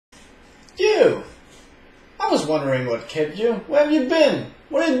You! I was wondering what kept you. Where have you been?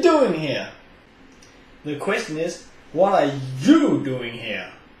 What are you doing here? The question is, what are you doing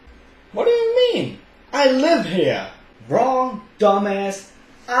here? What do you mean? I live here. Wrong, dumbass.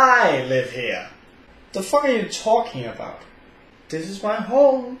 I live here. The fuck are you talking about? This is my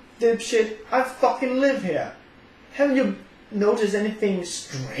home, dipshit. I fucking live here. Haven't you noticed anything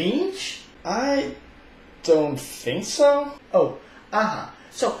strange? I don't think so. Oh,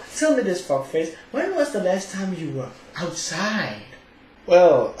 So, tell me this, fuckface. When was the last time you were outside?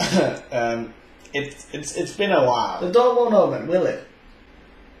 Well, it's been a while. The door won't open, will it?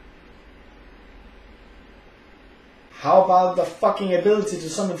 How about the fucking ability to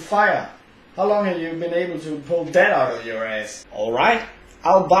summon fire? How long have you been able to pull that out of your ass? Alright,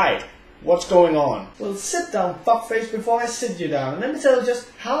 I'll bite. What's going on? Well, sit down, fuckface, before I sit you down. And let me tell you just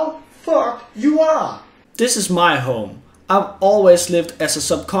how fucked you are. This is my home. I've always lived as a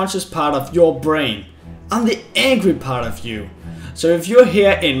subconscious part of your brain. I'm the angry part of you. So if you're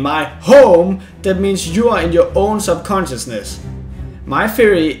here in my home, that means you are in your own subconsciousness. My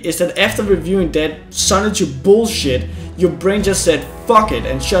theory is that after reviewing that Sonichu bullshit, your brain just said fuck it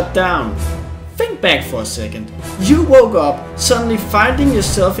and shut down. Think back for a second. You woke up suddenly finding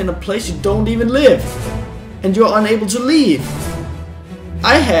yourself in a place you don't even live. And you're unable to leave.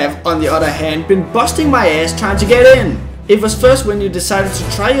 I have, on the other hand, been busting my ass trying to get in. It was first when you decided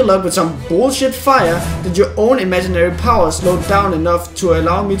to try your luck with some bullshit fire that your own imaginary power slowed down enough to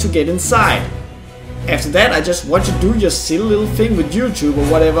allow me to get inside. After that, I just watched you do your silly little thing with YouTube or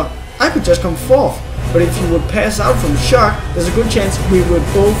whatever. I could just come forth, but if you would pass out from shock, there's a good chance we would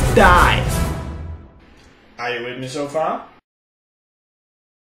both die. Are you with me so far?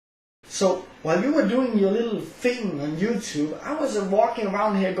 So, while you were doing your little thing on YouTube, I was walking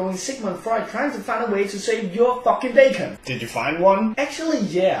around here going Sigmund Freud trying to find a way to save your fucking bacon. Did you find one? Actually,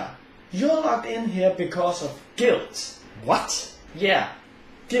 yeah. You're locked in here because of guilt. What? Yeah,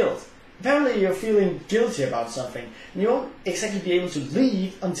 guilt. Apparently you're feeling guilty about something, and you won't exactly be able to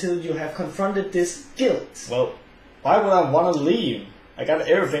leave until you have confronted this guilt. Well, why would I want to leave? I got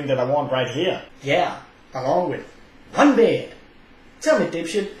everything that I want right here. Yeah, along with one bed. Tell me,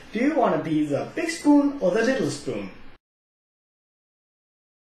 dipshit, do you want to be the big spoon or the little spoon?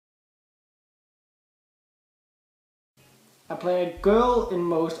 I play a girl in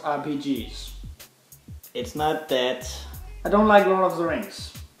most RPGs. It's not that. I don't like Lord of the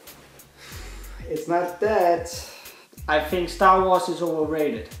Rings. It's not that. I think Star Wars is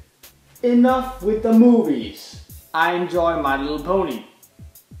overrated. Enough with the movies. I enjoy My Little Pony.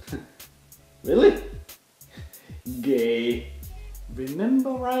 Really? Gay.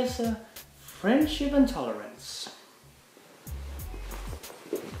 Remember, Riiser, friendship and tolerance.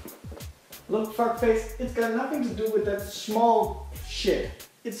 Look, fuckface, it's got nothing to do with that small shit.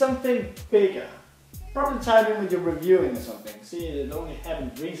 It's something bigger. Probably tied in with your reviewing or something. See, it only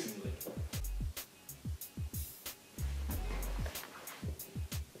happened recently.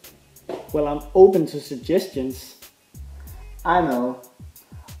 Well, I'm open to suggestions. I know.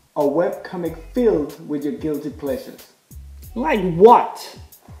 A webcomic filled with your guilty pleasures. Like what?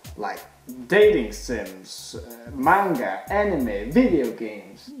 Like dating sims, manga, anime, video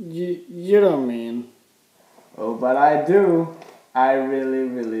games. You don't mean? Oh, but I do. I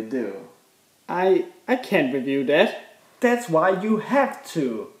really do. I can't review that. That's why you have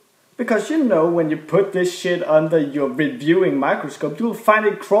to. Because you know when you put this shit under your reviewing microscope, you'll find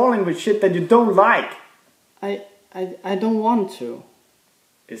it crawling with shit that you don't like. I don't want to.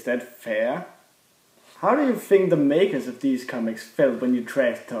 Is that fair? How do you think the makers of these comics felt when you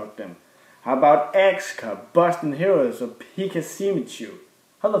trash talked them? How about X-Cup, Boston Heroes, or Pikachu?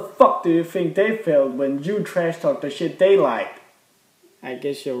 How the fuck do you think they felt when you trash talked the shit they liked? I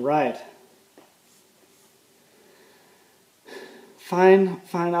guess you're right. Fine,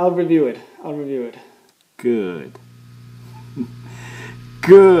 I'll review it. Good.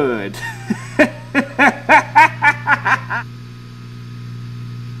 Good.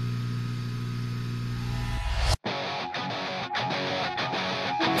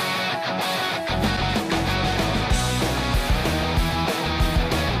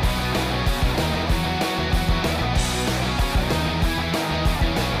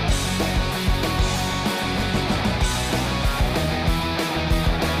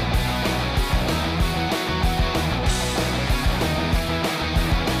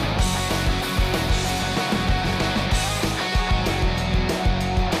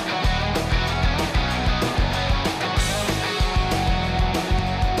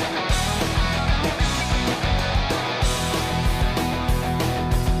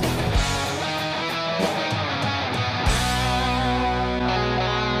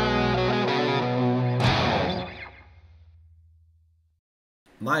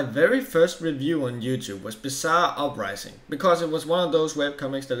 My very first review on YouTube was Bizarre Uprising, because it was one of those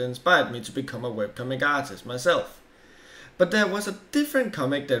webcomics that inspired me to become a webcomic artist myself. But there was a different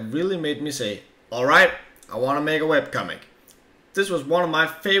comic that really made me say, alright, I want to make a webcomic. This was one of my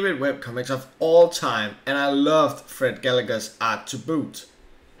favorite webcomics of all time, and I loved Fred Gallagher's art to boot.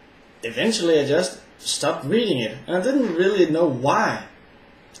 Eventually I just stopped reading it, and I didn't really know why.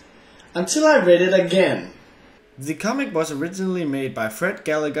 Until I read it again. The comic was originally made by Fred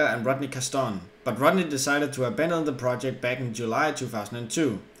Gallagher and Rodney Caston, but Rodney decided to abandon the project back in July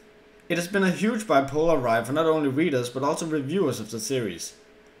 2002. It has been a huge bipolar ride for not only readers but also reviewers of the series.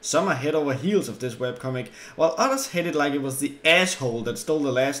 Some are head over heels of this webcomic, while others hate it like it was the asshole that stole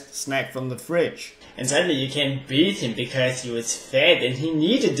the last snack from the fridge. And suddenly you can't beat him because he was fat and he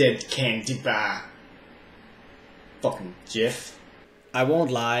needed that candy bar. Fucking Jeff. I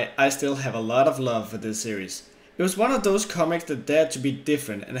won't lie, I still have a lot of love for this series. It was one of those comics that dared to be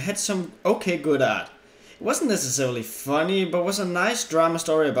different and had some okay good art. It wasn't necessarily funny, but was a nice drama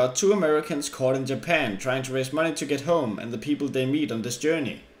story about two Americans caught in Japan trying to raise money to get home and the people they meet on this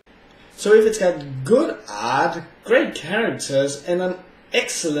journey. So if it's got good art, great characters and an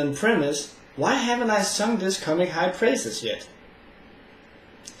excellent premise, why haven't I sung this comic high praises yet?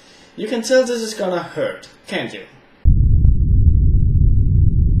 You can tell this is gonna hurt, can't you?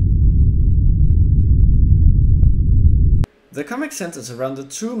 The comic centers around the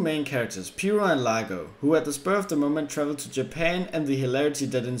two main characters, Piro and Largo, who at the spur of the moment travel to Japan and the hilarity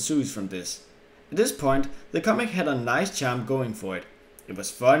that ensues from this. At this point, the comic had a nice charm going for it. It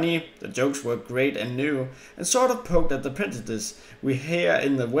was funny, the jokes were great and new, and sort of poked at the prejudice we here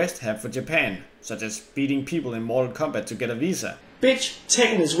in the West have for Japan, such as beating people in Mortal Kombat to get a visa. Bitch,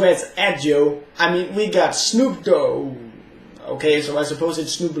 taking his words at you. I mean, we got Snoop Dogg. Okay, so I suppose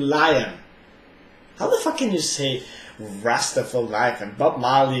it's Snoop Lion. How the fuck can you say Rasta for life and Bob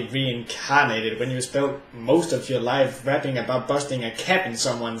Marley reincarnated when you spent most of your life rapping about busting a cap in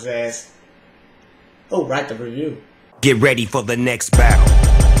someone's ass? Oh, write the review. Get ready for the next battle.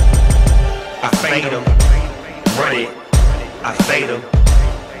 I fade him, run it, I fade him,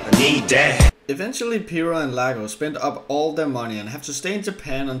 I need that. Eventually Piro and Largo spend up all their money and have to stay in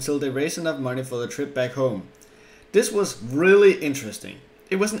Japan until they raise enough money for the trip back home. This was really interesting.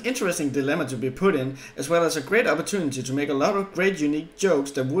 It was an interesting dilemma to be put in, as well as a great opportunity to make a lot of great unique jokes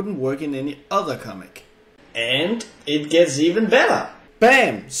that wouldn't work in any other comic. And it gets even better!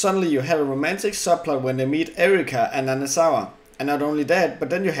 BAM! Suddenly you had a romantic subplot when they meet Erika and Anasawa. And not only that, but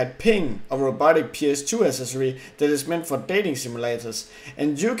then you had Ping, a robotic PS2 accessory that is meant for dating simulators,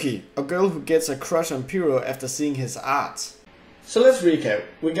 and Yuki, a girl who gets a crush on Piro after seeing his art. So let's recap.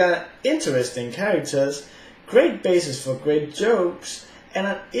 We got interesting characters, great basis for great jokes, and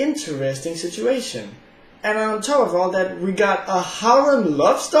an interesting situation. And on top of all that, we got a harem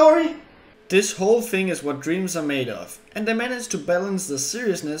love story? This whole thing is what dreams are made of, and they managed to balance the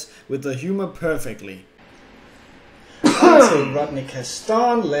seriousness with the humor perfectly. Until Rodney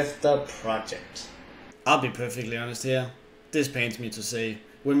Caston left the project. I'll be perfectly honest here. This pains me to say.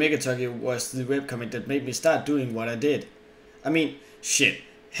 When MegaTokyo was the webcomic that made me start doing what I did. I mean, shit.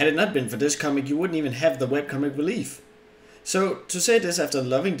 Had it not been for this comic, you wouldn't even have the Webcomic Relief. So, to say this after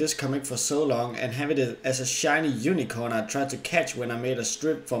loving this comic for so long and having it as a shiny unicorn I tried to catch when I made a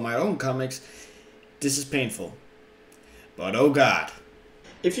strip for my own comics, this is painful. But oh god.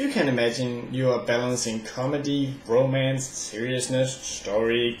 If you can imagine, you are balancing comedy, romance, seriousness,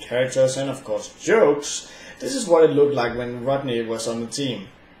 story, characters and of course jokes, this is what it looked like when Rodney was on the team.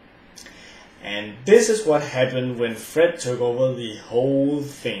 And this is what happened when Fred took over the whole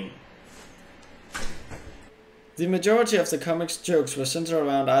thing. The majority of the comic's jokes were centered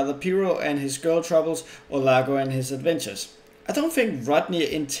around either Piro and his girl troubles or Largo and his adventures. I don't think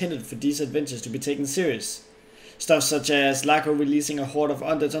Rodney intended for these adventures to be taken serious. Stuff such as Largo releasing a horde of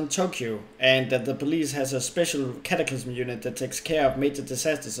undeads on Tokyo, and that the police has a special cataclysm unit that takes care of major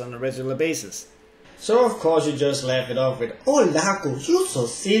disasters on a regular basis. So of course you just laugh it off with, "Oh Largo, you're so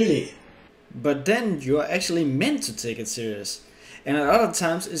silly." But then you're actually meant to take it serious. And at other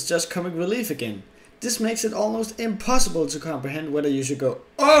times it's just comic relief again. This makes it almost impossible to comprehend whether you should go,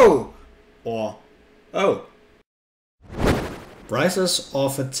 "Oh!" or "Oh." Riiser's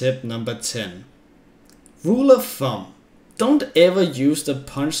offer tip number 10. Rule of thumb. Don't ever use the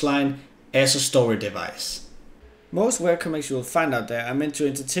punchline as a story device. Most webcomics you will find out there are meant to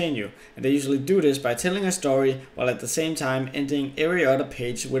entertain you, and they usually do this by telling a story while at the same time ending every other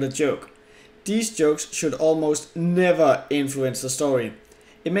page with a joke. These jokes should almost never influence the story.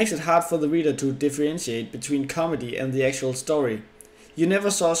 It makes it hard for the reader to differentiate between comedy and the actual story. You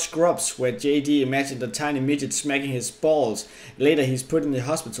never saw Scrubs, where JD imagined a tiny midget smacking his balls. Later he's put in the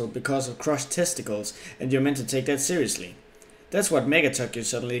hospital because of crushed testicles, and you're meant to take that seriously. That's what MegaTokyo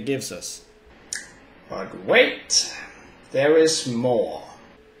suddenly gives us. But wait, there is more.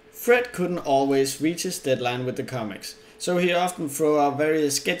 Fred couldn't always reach his deadline with the comics, so he often threw out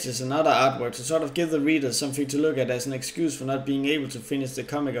various sketches and other artwork to sort of give the reader something to look at as an excuse for not being able to finish the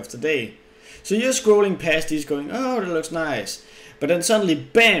comic of the day. So you're scrolling past these going, oh, that looks nice. But then suddenly,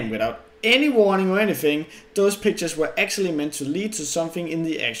 bam, without any warning or anything, those pictures were actually meant to lead to something in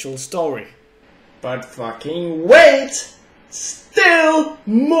the actual story. But fucking wait! Still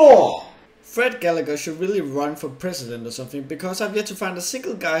more! Fred Gallagher should really run for president or something, because I've yet to find a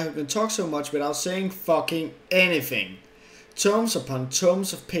single guy who can talk so much without saying fucking anything. Tomes upon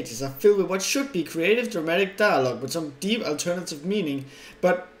tomes of pages are filled with what should be creative dramatic dialogue with some deep alternative meaning,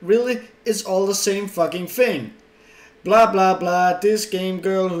 but really it's all the same fucking thing. Blah blah blah, this game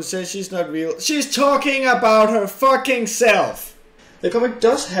girl who says she's not real, she's talking about her fucking self. The comic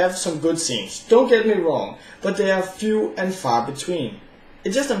does have some good scenes, don't get me wrong, but they are few and far between.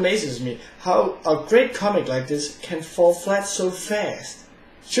 It just amazes me how a great comic like this can fall flat so fast.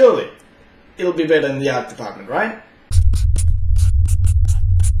 Surely, it'll be better in the art department, right?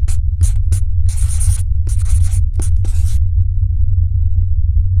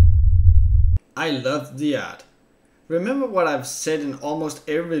 I love the art. Remember what I've said in almost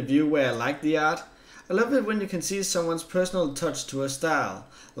every review where I like the art? I love it when you can see someone's personal touch to a style,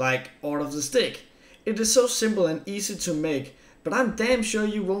 like Art of the Stick. It is so simple and easy to make, but I'm damn sure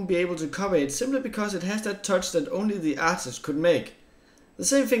you won't be able to copy it simply because it has that touch that only the artist could make. The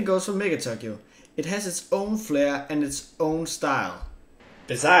same thing goes for MegaTokyo. It has its own flair and its own style.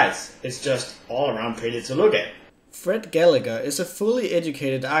 Besides, it's just all around pretty to look at. Fred Gallagher is a fully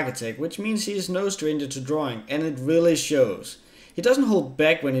educated architect, which means he is no stranger to drawing, and it really shows. He doesn't hold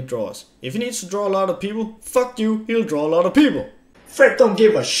back when he draws. If he needs to draw a lot of people, fuck you, he'll draw a lot of people. Fred don't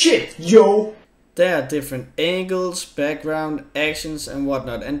give a shit, yo! There are different angles, background, actions and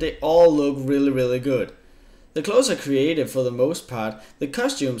whatnot, and they all look really good. The clothes are creative for the most part, the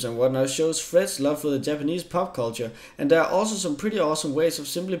costumes and whatnot shows Fred's love for the Japanese pop culture, and there are also some pretty awesome ways of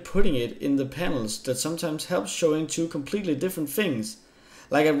simply putting it in the panels that sometimes helps showing two completely different things.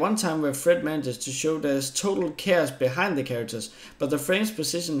 Like at one time where Fred manages to show there's total chaos behind the characters, but the frame's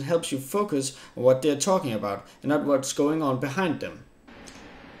position helps you focus on what they're talking about, and not what's going on behind them.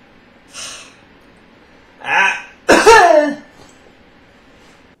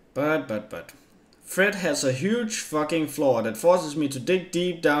 But. Fred has a huge fucking flaw that forces me to dig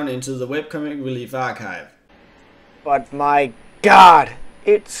deep down into the Webcomic Relief archive. But my god,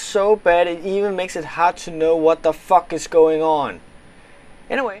 it's so bad it even makes it hard to know what the fuck is going on.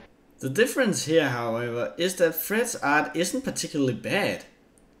 Anyway. The difference here, however, is that Fred's art isn't particularly bad.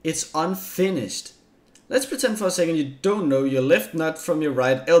 It's unfinished. Let's pretend for a second you don't know your left nut from your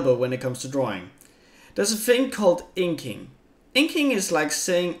right elbow when it comes to drawing. There's a thing called inking. Inking is like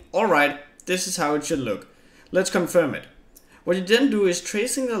saying, alright, this is how it should look. Let's confirm it. What you then do is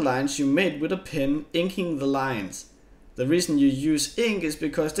tracing the lines you made with a pen, inking the lines. The reason you use ink is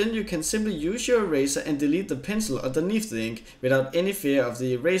because then you can simply use your eraser and delete the pencil underneath the ink without any fear of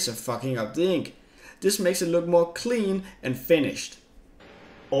the eraser fucking up the ink. This makes it look more clean and finished.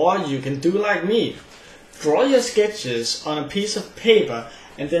 Or you can do like me. Draw your sketches on a piece of paper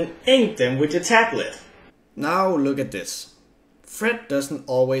and then ink them with your tablet. Now look at this. Fred doesn't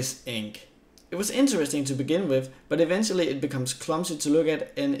always ink. It was interesting to begin with, but eventually it becomes clumsy to look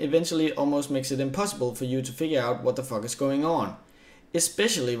at and eventually it almost makes it impossible for you to figure out what the fuck is going on.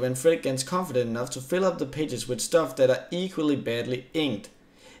 Especially when Fred gets confident enough to fill up the pages with stuff that are equally badly inked.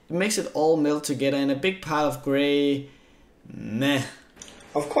 It makes it all melt together in a big pile of grey... meh.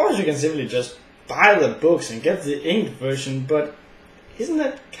 Of course you can simply just buy the books and get the inked version, but isn't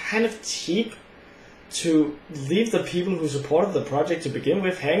that kind of cheap to leave the people who supported the project to begin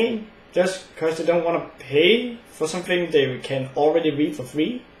with hanging? Just because they don't want to pay for something they can already read for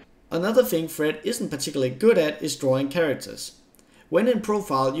free? Another thing Fred isn't particularly good at is drawing characters. When in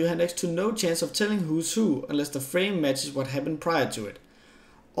profile, you have next to no chance of telling who's who unless the frame matches what happened prior to it.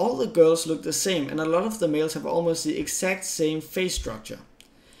 All the girls look the same and a lot of the males have almost the exact same face structure.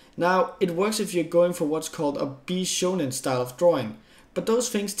 Now, it works if you're going for what's called a B-shonen style of drawing, but those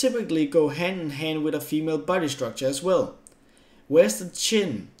things typically go hand in hand with a female body structure as well. Where's the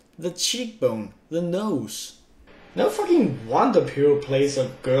chin? The cheekbone, the nose. No fucking wonder Piro plays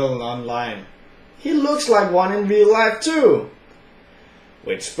a girl online. He looks like one in real life too.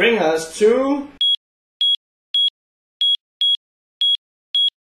 Which brings us to...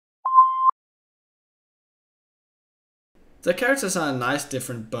 The characters are a nice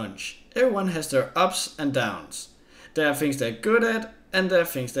different bunch. Everyone has their ups and downs. There are things they're good at, and there are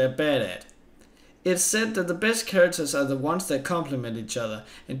things they're bad at. It's said that the best characters are the ones that complement each other,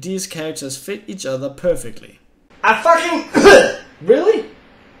 and these characters fit each other perfectly. I fucking... Really?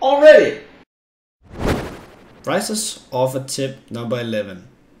 Already? Riiser's offer tip number 11.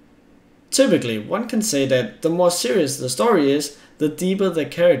 Typically, one can say that the more serious the story is, the deeper the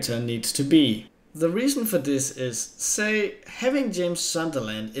character needs to be. The reason for this is, say, having James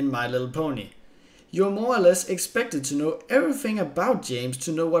Sunderland in My Little Pony. You're more or less expected to know everything about James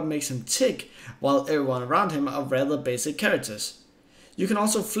to know what makes him tick, while everyone around him are rather basic characters. You can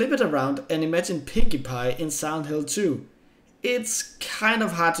also flip it around and imagine Pinkie Pie in Silent Hill 2. It's kind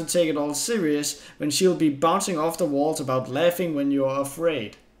of hard to take it all serious when she'll be bouncing off the walls about laughing when you're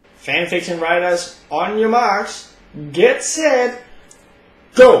afraid. Fanfiction writers, on your marks, get set,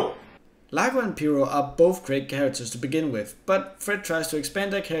 go! Largo and Pyro are both great characters to begin with, but Fred tries to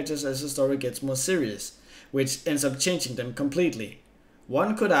expand their characters as the story gets more serious, which ends up changing them completely.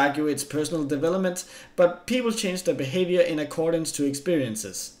 One could argue it's personal development, but people change their behavior in accordance to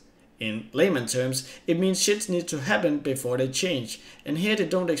experiences. In layman terms, it means shit needs to happen before they change, and here they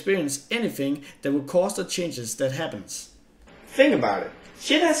don't experience anything that will cause the changes that happens. Think about it.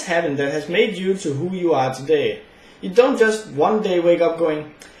 Shit has happened that has made you to who you are today. You don't just one day wake up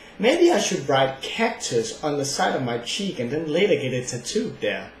going, maybe I should write cactus on the side of my cheek and then later get it tattooed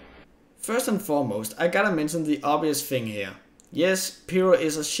there. First and foremost, I gotta mention the obvious thing here. Yes, Pyro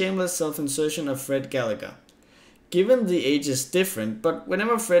is a shameless self-insertion of Fred Gallagher. Given the age is different, but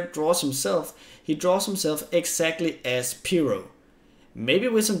whenever Fred draws himself, he draws himself exactly as Pyro. Maybe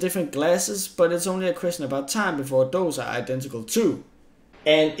with some different glasses, but it's only a question about time before those are identical too.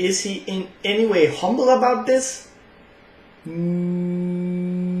 And is he in any way humble about this?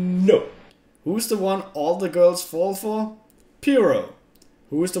 No. Who's the one all the girls fall for? Pyro.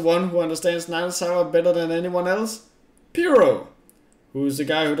 Who's the one who understands Nanasawa better than anyone else? Pyro. Who's the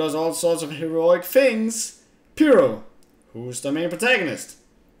guy who does all sorts of heroic things? Pyro. Who's the main protagonist?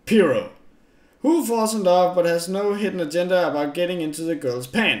 Pyro. Who falls in love but has no hidden agenda about getting into the girl's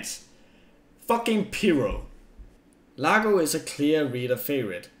pants? Fucking Pyro. Largo is a clear reader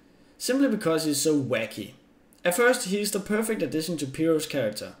favorite, simply because he's so wacky. At first, he's the perfect addition to Pyro's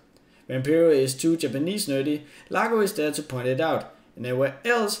character. When Pyro is too Japanese nerdy, Largo is there to point it out, and everywhere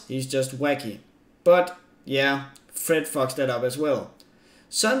else he's just wacky. But, yeah, Fred fucks that up as well.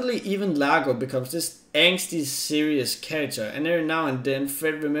 Suddenly even Largo becomes this angsty, serious character, and every now and then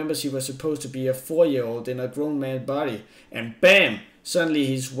Fred remembers he was supposed to be a 4-year-old in a grown man's body, and BAM! Suddenly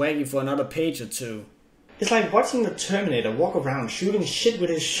he's wacky for another page or two. It's like watching the Terminator walk around shooting shit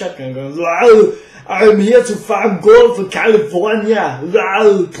with his shotgun going, wow, I'm here to farm gold for California.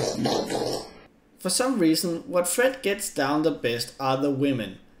 Wow. For some reason, what Fred gets down the best are the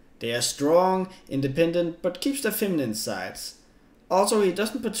women. They are strong, independent, but keeps their feminine sides. Also, he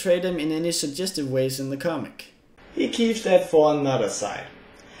doesn't portray them in any suggestive ways in the comic. He keeps that for another side.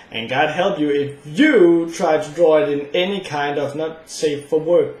 And God help you if you try to draw it in any kind of not safe for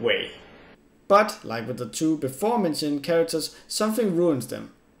work way. But, like with the two before mentioned characters, something ruins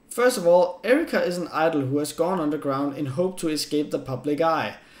them. First of all, Erika is an idol who has gone underground in hope to escape the public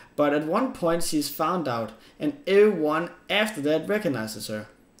eye. But at one point she's found out, and everyone after that recognizes her.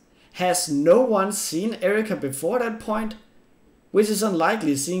 Has no one seen Erika before that point? Which is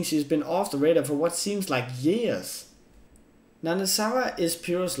unlikely seeing she's been off the radar for what seems like years. Nanasawa is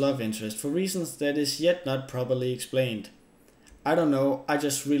Pyro's love interest for reasons that is yet not properly explained. I don't know, I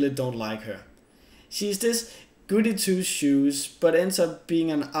just really don't like her. She's this goody two-shoes, but ends up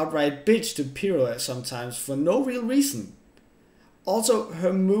being an outright bitch to Pyro sometimes for no real reason. Also,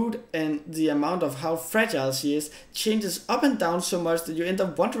 her mood and the amount of how fragile she is changes up and down so much that you end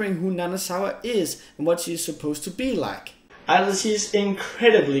up wondering who Nanasawa is and what she's supposed to be like. Either she's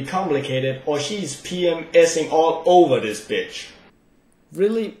incredibly complicated or she's PMSing all over this bitch.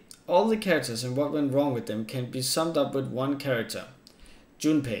 Really, all the characters and what went wrong with them can be summed up with one character.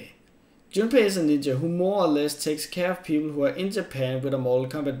 Junpei. Junpei is a ninja who more or less takes care of people who are in Japan with a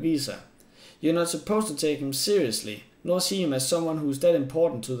Mortal Kombat visa. You're not supposed to take him seriously, nor see him as someone who's that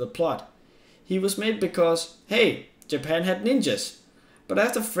important to the plot. He was made because, hey, Japan had ninjas. But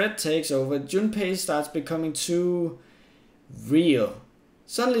after Fred takes over, Junpei starts becoming too real.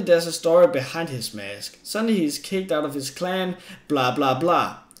 Suddenly there's a story behind his mask. Suddenly he's kicked out of his clan, blah blah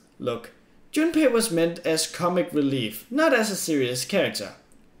blah. Look, Junpei was meant as comic relief, not as a serious character.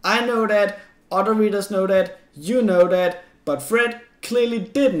 I know that, other readers know that, you know that, but Fred clearly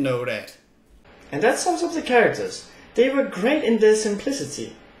didn't know that. And that sums up the characters. They were great in their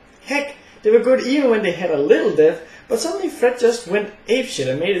simplicity. Heck, they were good even when they had a little depth, But suddenly Fred just went apeshit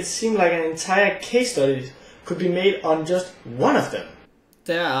and made it seem like an entire case study could be made on just one of them.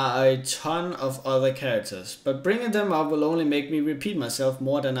 There are a ton of other characters, but bringing them up will only make me repeat myself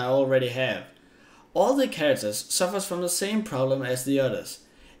more than I already have. All the characters suffers from the same problem as the others.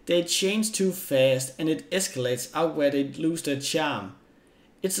 They change too fast and it escalates out where they lose their charm.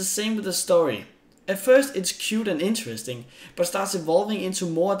 It's the same with the story. At first it's cute and interesting, but starts evolving into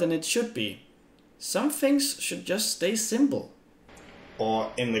more than it should be. Some things should just stay simple.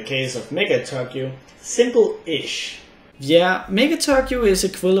 Or in the case of MegaTokyo, simple-ish. Yeah, MegaTokyo is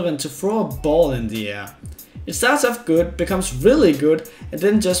equivalent to throw a ball in the air. It starts off good, becomes really good, and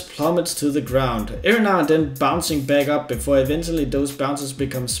then just plummets to the ground, every now and then bouncing back up before eventually those bounces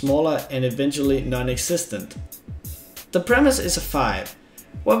become smaller and eventually non-existent. The premise is a 5.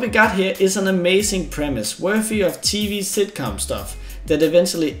 What we got here is an amazing premise, worthy of TV sitcom stuff, that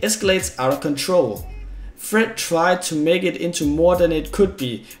eventually escalates out of control. Fred tried to make it into more than it could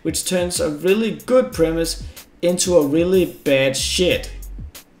be, which turns a really good premise into a really bad shit.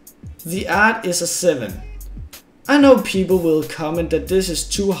 The art is a 7. I know people will comment that this is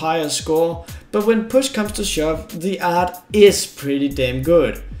too high a score, but when push comes to shove, the art is pretty damn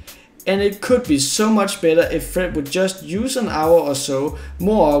good. And it could be so much better if Fred would just use an hour or so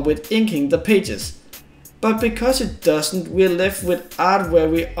more with inking the pages. But because it doesn't, we're left with art where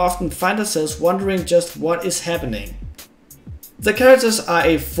we often find ourselves wondering just what is happening. The characters are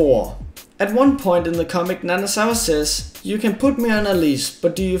a 4. At one point in the comic, Nanazawa says, "You can put me on a leash,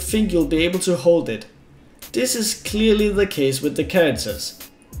 but do you think you'll be able to hold it?" This is clearly the case with the characters.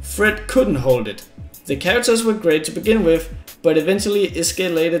 Fred couldn't hold it. The characters were great to begin with, but eventually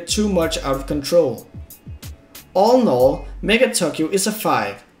escalated too much out of control. All in all, MegaTokyo is a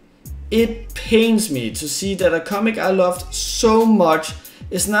 5. It pains me to see that a comic I loved so much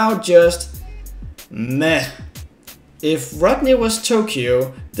is now just meh. If Rodney was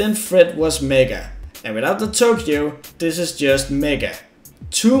Tokyo, then Fred was Mega. And without the Tokyo, this is just Mega.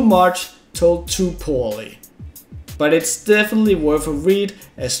 Too much told too poorly. But it's definitely worth a read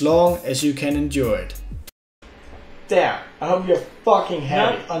as long as you can enjoy it. There, I hope you're fucking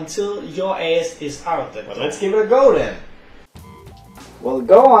happy. Not until your ass is out there. Well, let's give it a go then. Well,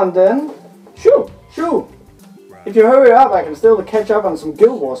 go on then. Shoo, shoo. If you hurry up, I can still catch up on some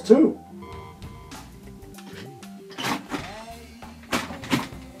Guild Wars too.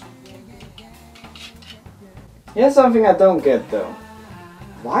 Here's something I don't get though.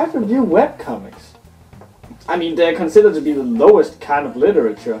 Why review webcomics? I mean, they're considered to be the lowest kind of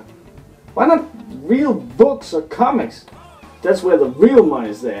literature. Why not real books or comics? That's where the real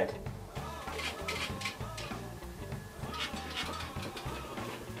money's at.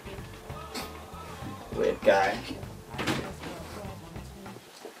 Weird guy.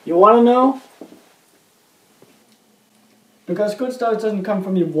 You wanna know? Because good stuff doesn't come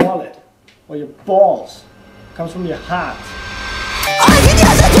from your wallet or your balls. It comes from your heart. I can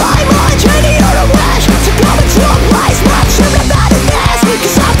use a timeline, training on a flash to come into a place where I'm sure about a mess.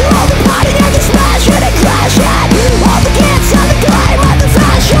 Cause after all the party and the smashing and crashing, all the kids on the climb and the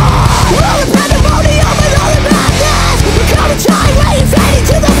fashion, all the pandemonium and all the madness. There comes a time where you're fading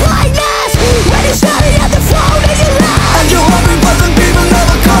to the blindness, when you're staring at the phone in your hand, and you're hoping but the people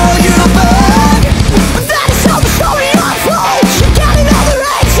never call you back. But that is how the story unfolds. You're counting all the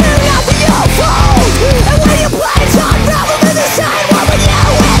rights and nothing your fault. And when you play it's unraveled in the same world when you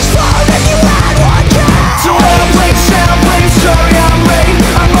wish for if you had one chance. So when I play the sound, play the story I'm ready.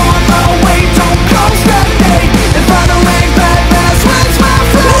 I'm on my way, don't come stagnate. If I don't make back, then I swear it's my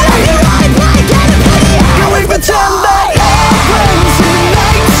friend. But if you're right, I get a pity out. Can we pretend that airplanes in the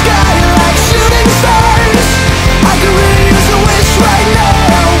night sky like shooting stars? I could really use a wish right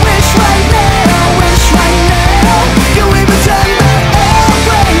now, wish right now, wish right now. Can we pretend that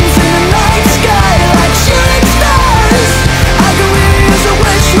airplanes in the night sky like shooting stars? I could really use a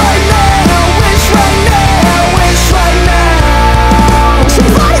wish right now, wish right now, wish right now. So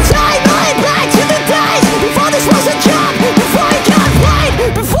by the time I'm back to the days before this was a job, before I got played,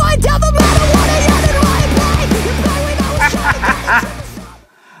 before I did the matter what I had in my brain, you play when I was trying to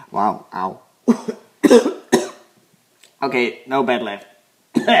Wow, ow. Okay, no bad left.